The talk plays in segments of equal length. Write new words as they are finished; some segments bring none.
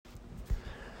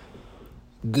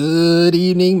Good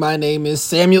evening. My name is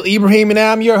Samuel Ibrahim, and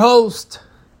I'm your host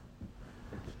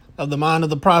of the Mind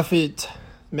of the Prophet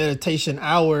Meditation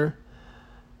Hour.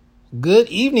 Good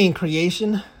evening,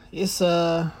 creation. It's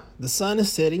the sun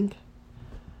is setting.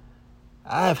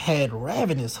 I've had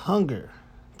ravenous hunger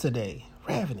today,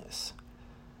 ravenous,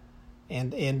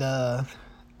 and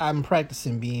I'm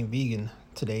practicing being vegan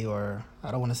today, or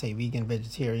I don't want to say vegan,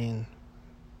 vegetarian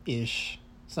ish,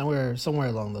 somewhere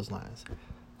along those lines.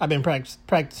 I've been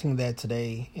practicing that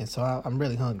today, and so I'm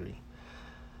really hungry.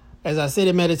 As I sit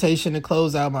in meditation to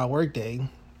close out my workday,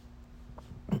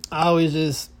 I always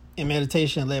just, in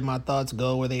meditation, let my thoughts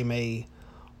go where they may,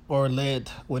 or let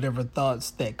whatever thoughts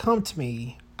that come to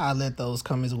me, I let those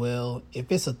come as well.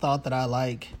 If it's a thought that I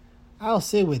like, I'll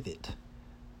sit with it.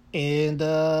 And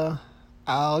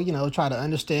I'll, try to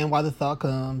understand why the thought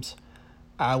comes.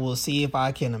 I will see if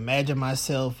I can imagine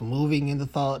myself moving in the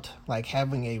thought, like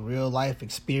having a real life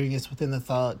experience within the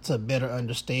thought to better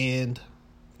understand,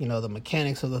 the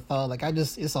mechanics of the thought.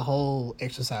 It's a whole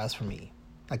exercise for me.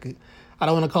 I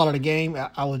don't want to call it a game.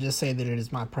 I will just say that it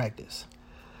is my practice.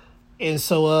 And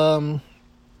so,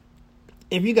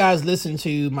 if you guys listen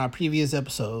to my previous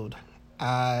episode,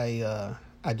 I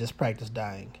just practiced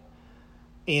dying.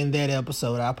 In that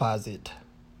episode, I posit,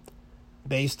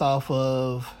 based off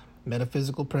of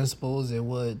metaphysical principles and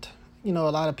what a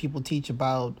lot of people teach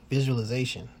about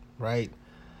visualization, right?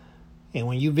 And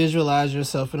when you visualize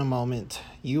yourself in a moment,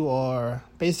 you are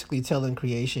basically telling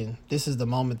creation, this is the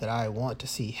moment that I want to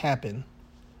see happen.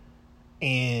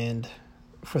 And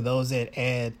for those that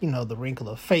add the wrinkle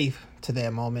of faith to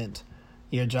that moment,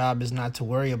 your job is not to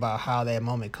worry about how that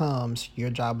moment comes. Your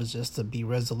job is just to be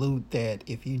resolute that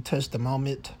if you touch the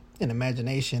moment in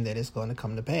imagination, that it's going to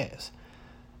come to pass.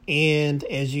 And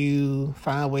as you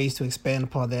find ways to expand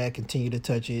upon that, continue to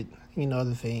touch it,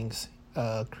 other things,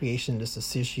 creation just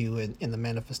assists you in the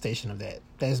manifestation of that.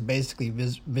 That's basically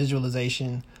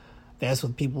visualization. That's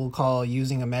what people call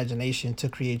using imagination to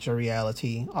create your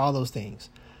reality, all those things.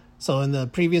 So in the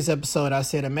previous episode, I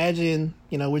said, imagine,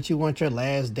 what you want your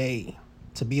last day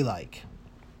to be like.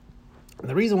 And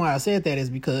the reason why I said that is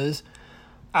because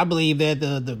I believe that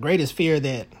the greatest fear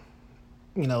that,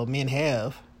 men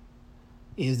have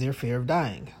is their fear of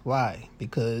dying. Why?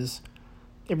 Because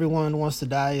everyone wants to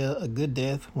die a good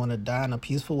death, want to die in a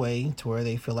peaceful way to where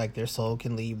they feel like their soul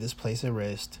can leave this place at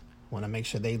rest, want to make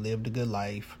sure they lived a good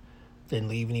life, didn't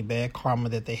leave any bad karma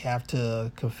that they have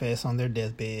to confess on their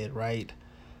deathbed, right?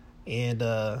 And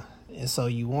so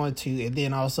you want to, and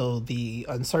then also the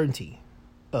uncertainty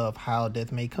of how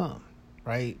death may come,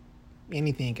 right?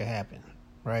 Anything can happen,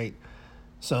 right?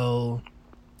 So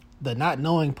the not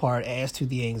knowing part adds to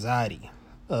the anxiety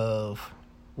of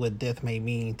what death may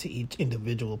mean to each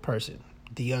individual person.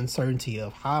 The uncertainty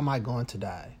of how am I going to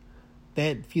die?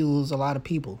 That fuels a lot of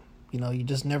people. You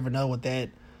just never know what that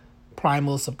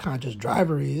primal subconscious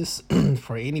driver is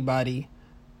for anybody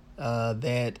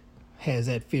that has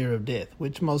that fear of death,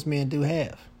 which most men do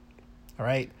have. All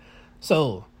right.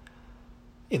 So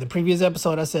in the previous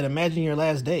episode, I said, imagine your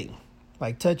last day,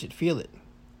 like touch it, feel it.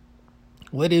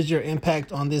 What is your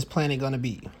impact on this planet going to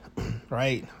be?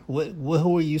 Right?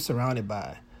 Who are you surrounded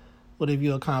by? What have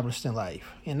you accomplished in life?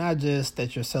 And not just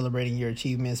that you're celebrating your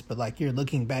achievements, but like you're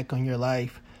looking back on your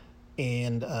life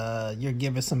and you're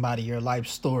giving somebody your life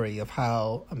story of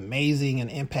how amazing an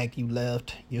impact you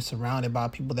left. You're surrounded by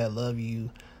people that love you.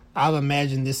 I've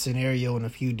imagined this scenario in a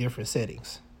few different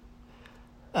settings.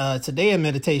 Today in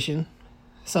meditation,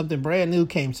 something brand new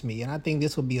came to me, and I think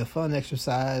this will be a fun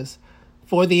exercise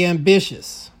for the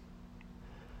ambitious.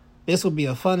 This will be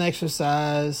a fun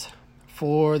exercise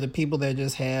for the people that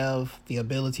just have the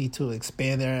ability to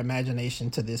expand their imagination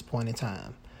to this point in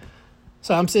time.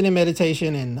 So I'm sitting in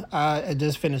meditation, and I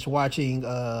just finished watching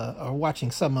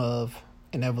some of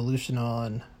an evolution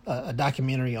on a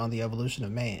documentary on the evolution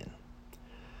of man.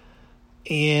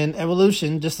 And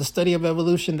evolution, just the study of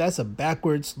evolution, that's a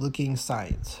backwards looking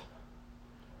science.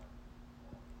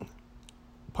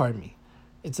 Pardon me.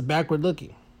 It's a backward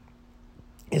looking.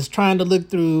 It's trying to look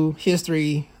through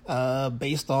history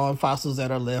based on fossils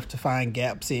that are left to find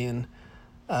gaps in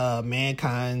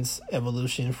mankind's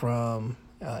evolution from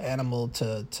animal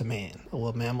to man.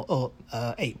 Well,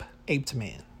 ape to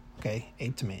man. Okay,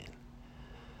 ape to man.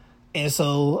 And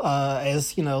so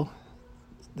as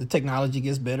the technology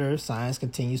gets better, science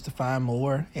continues to find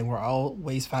more, and we're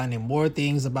always finding more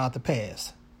things about the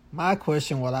past. My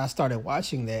question while I started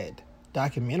watching that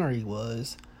documentary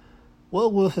was,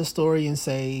 what will historians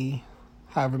say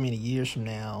however many years from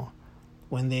now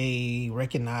when they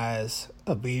recognize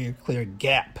a very clear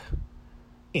gap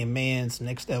in man's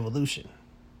next evolution?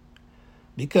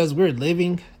 Because we're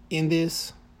living in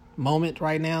this moment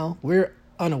right now, we're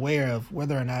unaware of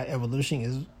whether or not evolution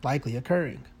is likely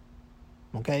occurring.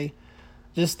 Okay?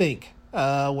 Just think,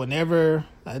 whenever,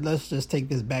 let's just take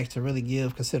this back to really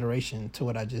give consideration to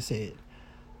what I just said.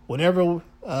 Whenever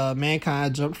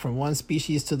mankind jumped from one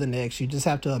species to the next, you just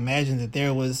have to imagine that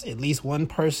there was at least one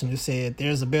person who said,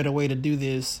 there's a better way to do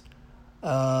this.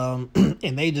 And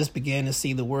they just began to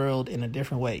see the world in a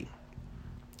different way.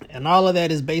 And all of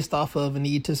that is based off of a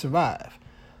need to survive.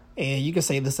 And you can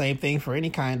say the same thing for any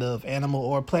kind of animal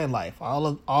or plant life.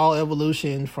 All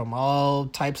evolution from all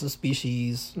types of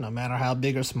species, no matter how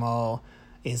big or small,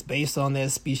 is based on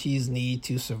that species' need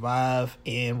to survive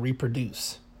and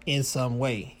reproduce in some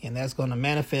way. And that's going to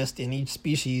manifest in each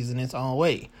species in its own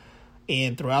way.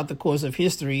 And throughout the course of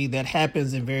history, that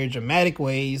happens in very dramatic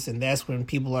ways. And that's when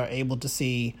people are able to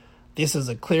see this is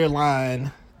a clear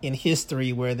line in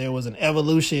history where there was an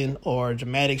evolution or a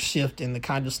dramatic shift in the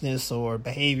consciousness or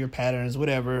behavior patterns,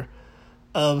 whatever,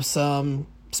 of some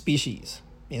species.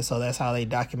 And so that's how they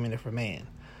document it for man.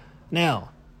 Now,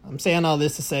 I'm saying all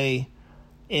this to say,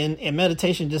 in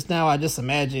meditation just now, I just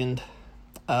imagined,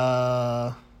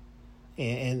 and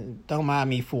don't mind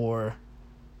me for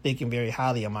thinking very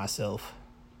highly of myself,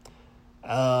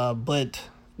 but,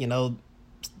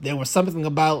 there was something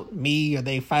about me, or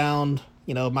they found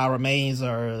my remains,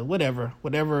 or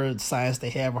whatever science they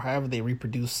have, or however they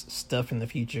reproduce stuff in the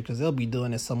future, because they'll be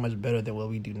doing it so much better than what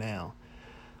we do now.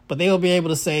 But they will be able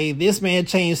to say, this man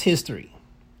changed history.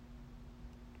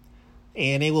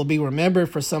 And it will be remembered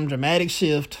for some dramatic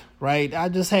shift, right? I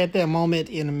just had that moment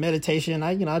in meditation.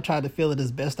 I tried to feel it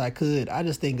as best I could. I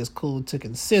just think it's cool to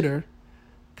consider,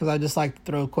 because I just like to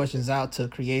throw questions out to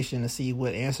creation to see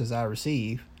what answers I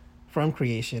receive from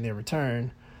creation in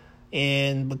return.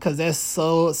 And because that's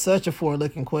such a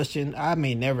forward-looking question, I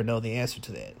may never know the answer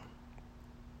to that.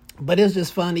 But it's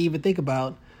just fun to even think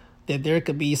about that there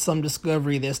could be some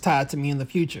discovery that's tied to me in the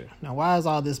future. Now, why does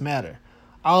all this matter?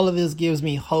 All of this gives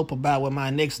me hope about what my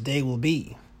next day will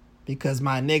be. Because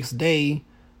my next day,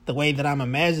 the way that I'm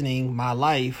imagining my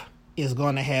life, is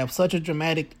going to have such a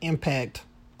dramatic impact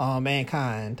on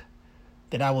mankind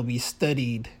that I will be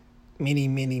studied many,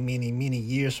 many, many, many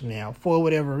years from now, for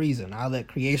whatever reason. I'll let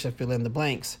creation fill in the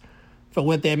blanks for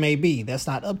what that may be. That's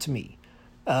not up to me.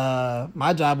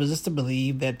 My job is just to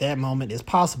believe that moment is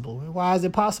possible. Why is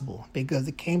it possible? Because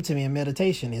it came to me in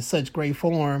meditation in such great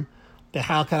form that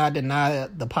how can I deny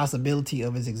the possibility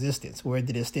of its existence? Where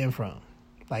did it stem from?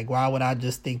 Like, why would I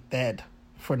just think that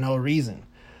for no reason?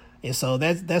 And so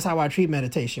that's how I treat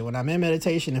meditation. When I'm in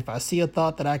meditation, if I see a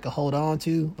thought that I can hold on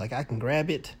to, like I can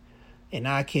grab it, and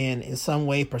I can in some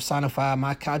way personify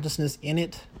my consciousness in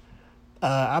it,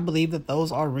 I believe that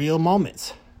those are real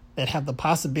moments that have the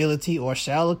possibility or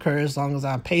shall occur as long as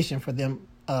I'm patient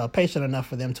enough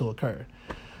for them to occur.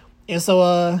 And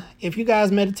so if you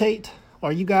guys meditate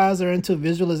or you guys are into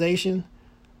visualization,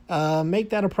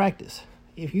 make that a practice.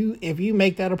 If you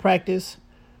make that a practice,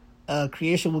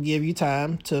 creation will give you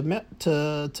time to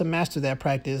master that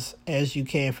practice as you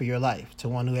can for your life. To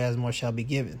one who has more shall be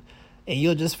given. And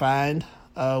you'll just find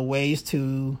ways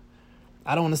to,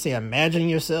 I don't want to say imagine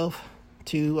yourself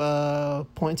to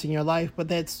points in your life, but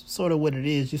that's sort of what it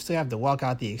is. You still have to walk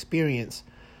out the experience.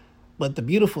 But the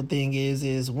beautiful thing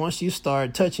is once you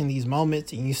start touching these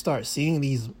moments and you start seeing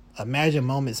these imagined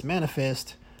moments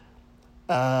manifest,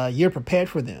 you're prepared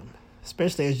for them,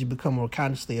 especially as you become more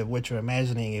consciously of what you're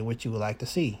imagining and what you would like to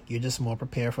see. You're just more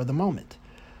prepared for the moment.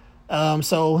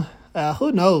 So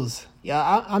who knows?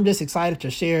 Yeah, I'm just excited to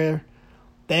share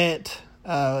that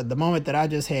the moment that I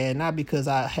just had, not because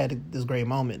I had this great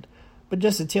moment, but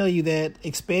just to tell you that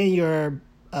expand your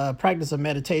practice of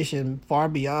meditation far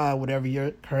beyond whatever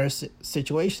your current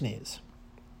situation is.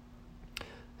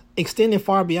 Extend it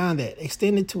far beyond that.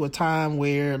 Extend it to a time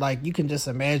where, like, you can just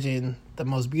imagine the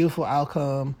most beautiful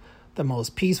outcome, the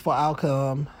most peaceful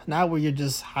outcome, not where you're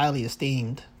just highly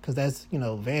esteemed, because that's,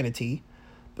 vanity,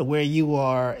 but where you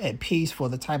are at peace for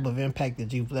the type of impact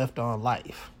that you've left on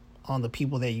life, on the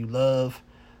people that you love,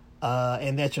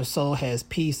 and that your soul has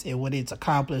peace in what it's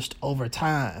accomplished over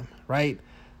time, right?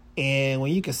 And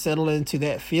when you can settle into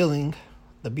that feeling,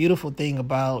 the beautiful thing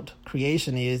about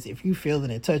creation is if you feel it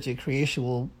and touch it, creation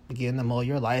will begin to mold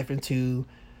your life into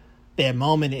that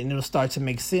moment, and it'll start to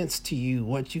make sense to you,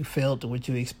 what you felt, what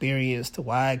you experienced,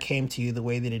 why it came to you the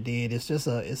way that it did. It's just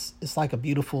it's like a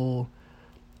beautiful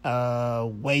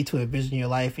way to envision your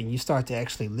life, and you start to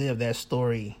actually live that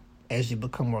story as you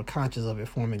become more conscious of it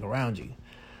forming around you.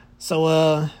 So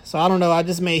I don't know. I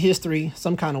just made history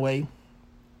some kind of way.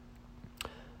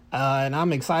 And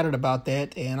I'm excited about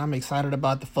that. And I'm excited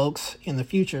about the folks in the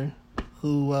future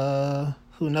who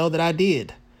know that I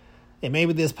did. And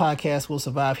maybe this podcast will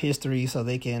survive history so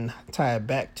they can tie it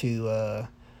back to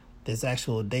this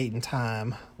actual date and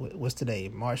time. What's today?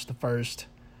 March the 1st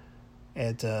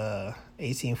at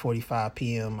 18:45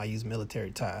 p.m. I use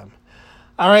military time.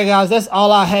 All right, guys, that's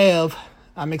all I have.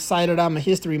 I'm excited. I'm a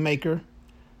history maker.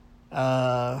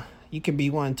 You can be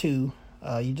one too.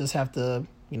 You just have to,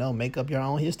 make up your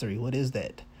own history. What is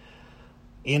that?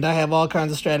 And I have all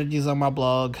kinds of strategies on my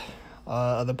blog,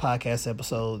 other podcast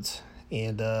episodes.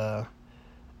 And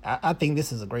I think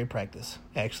this is a great practice,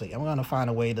 actually. I'm going to find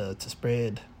a way to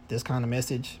spread this kind of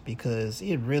message because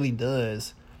it really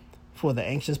does, for the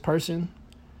anxious person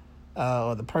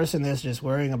or the person that's just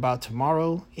worrying about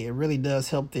tomorrow, it really does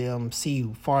help them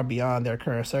see far beyond their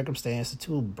current circumstance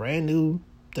to a brand new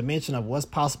dimension of what's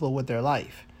possible with their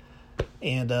life.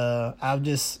 And I've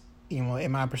just,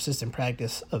 in my persistent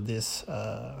practice of this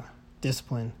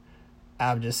discipline,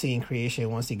 I've just seen creation.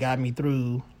 Once he got me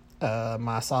through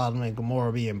my Sodom and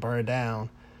Gomorrah being burned down,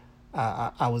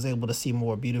 I was able to see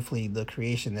more beautifully the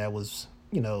creation that was,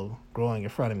 growing in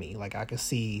front of me. Like I could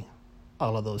see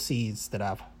all of those seeds that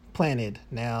I've planted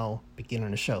now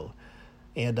beginning to show.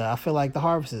 And I feel like the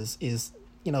harvest is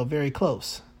very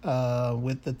close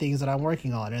with the things that I'm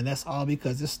working on. And that's all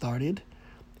because it started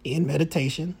in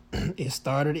meditation. It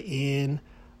started in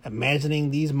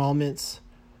imagining these moments.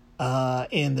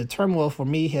 And the turmoil for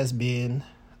me has been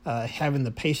having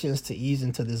the patience to ease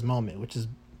into this moment, which has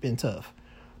been tough.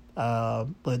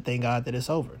 But thank God that it's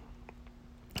over.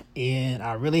 And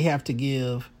I really have to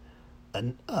give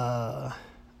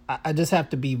I just have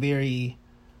to be very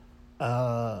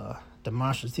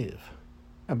demonstrative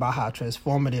about how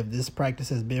transformative this practice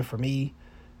has been for me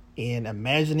in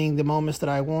imagining the moments that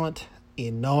I want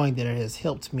and knowing that it has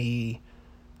helped me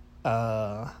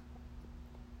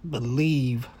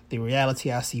believe the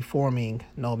reality I see forming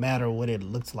no matter what it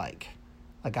looks like.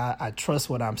 Like I trust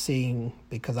what I'm seeing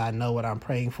because I know what I'm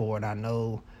praying for and I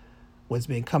know what's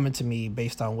been coming to me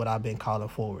based on what I've been calling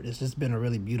forward. It's just been a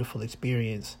really beautiful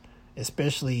experience,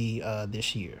 especially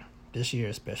this year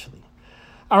especially.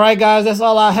 All right, guys, that's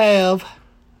all I have.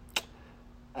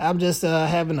 I'm just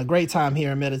having a great time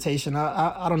here in meditation.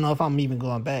 I don't know if I'm even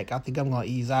going back. I think I'm going to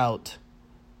ease out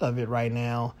of it right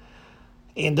now.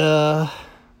 And I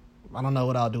don't know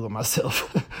what I'll do with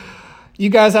myself. You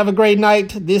guys have a great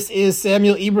night. This is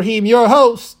Samuel Ibrahim, your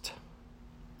host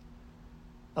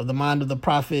of the Mind of the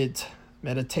Prophet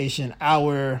Meditation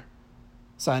Hour.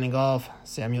 Signing off,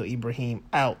 Samuel Ibrahim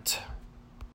out.